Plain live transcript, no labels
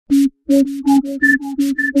It's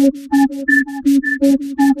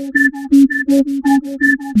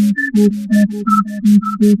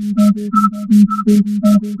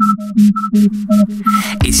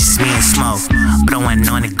just me and Smoke, blowing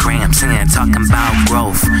on the gram, singing, talking about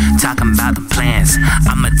growth, talking about the plans.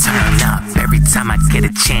 I'ma turn up every time I get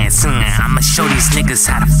a chance. I'ma show these niggas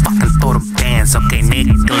how to fucking throw the bands. Okay,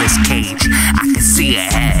 Nicolas Cage, I can see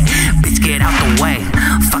ahead. Bitch, get out the way.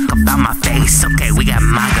 Fuck about my face. Okay, we got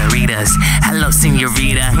margaritas. Hello,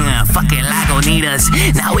 senorita. Fuck it, Lagunitas.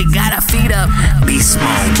 Now we got our feet up. Beast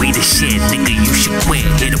mode, we the shit, nigga. You should quit.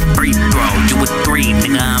 Hit a free throw. You a 3,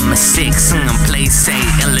 nigga. I'm a 6. Play safe,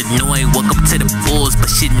 Illinois. Welcome to the Bulls, but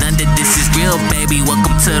shit, none of this is real, baby.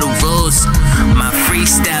 Welcome to the rules. My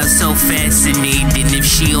freestyle so fascinating. If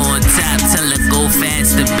she on top, tell her go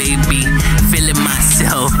faster, baby. Feeling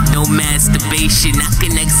myself, no masturbation. I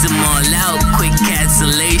can X them all out, quick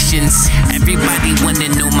cancellations. Everybody wanna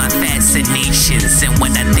know my fascinations, and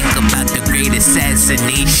when I think about the great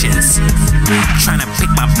assassinations. Tryna pick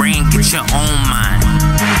my brain, get your own mind.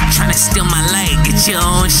 Tryna steal my light, get your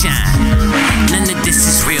own shine. None of this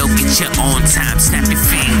is real, get your own time. Snap your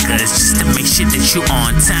fingers just to make sure that you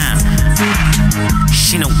on time.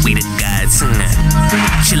 She know we the gods,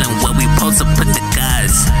 chillin' where we supposed to put the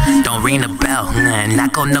guys. Don't ring the bell,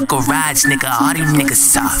 knock on the garage, nigga. All these niggas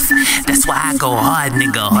soft, that's why I go hard,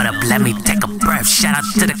 nigga. Hold up, let me take a breath. Shout out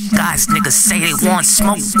to the guys, niggas say they want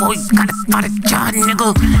smoke. Boy, gotta fight a job,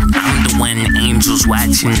 nigga. I'm the one the angels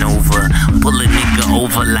watching over. Pull a nigga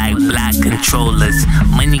over like block controllers.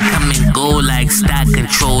 Money come and go like stock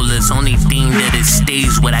controllers. Only thing that it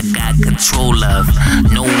stays what I got control of.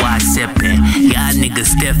 No why sippin', y'all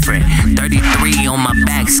niggas different. 33 on my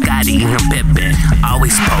back, Scotty and Pippin.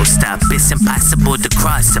 Always post up, it's impossible to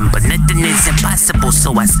cross them, but nothing is impossible,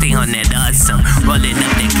 so I stay on that awesome. Rolling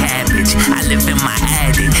up that cabbage, I live in my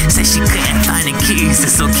attic. Said she couldn't find the keys,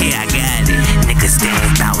 it's okay, I got it. Niggas they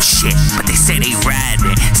ain't bout shit, but they say they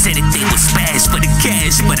riding. Said that they was fast for the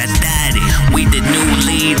cash, but I died it. We the new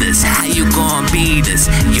leaders, how you gon' beat us?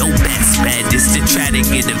 Your best bet is to try to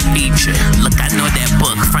get a feature. Look, I know that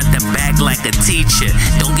book front to back like a teacher.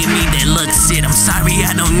 Don't give me that look, Sid, I'm sorry,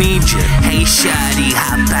 I don't need you. Hey shawty,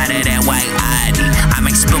 hop out of that white Audi. I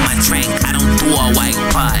might spill my drink, I don't do a white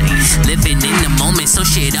party. Living in the moment, so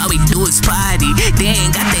shit, all we do is party. They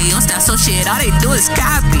ain't got their own style, so shit, all they do is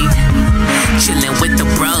copy. Chillin' with the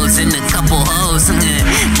bros and a couple hoes.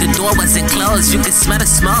 The door wasn't closed, you could smell the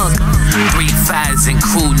smoke. 3 5s and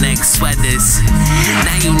crew neck sweaters.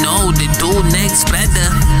 Now you know the dude next better.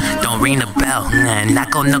 Don't ring the bell,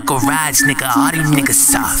 knock on the garage, nigga. All these niggas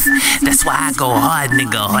soft, that's why I go hard,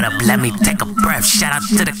 nigga. Hold up, let me take a breath. Shout out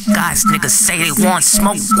to the guys, niggas say they want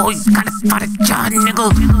smoke. Boy, gotta fight a job,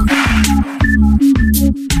 nigga.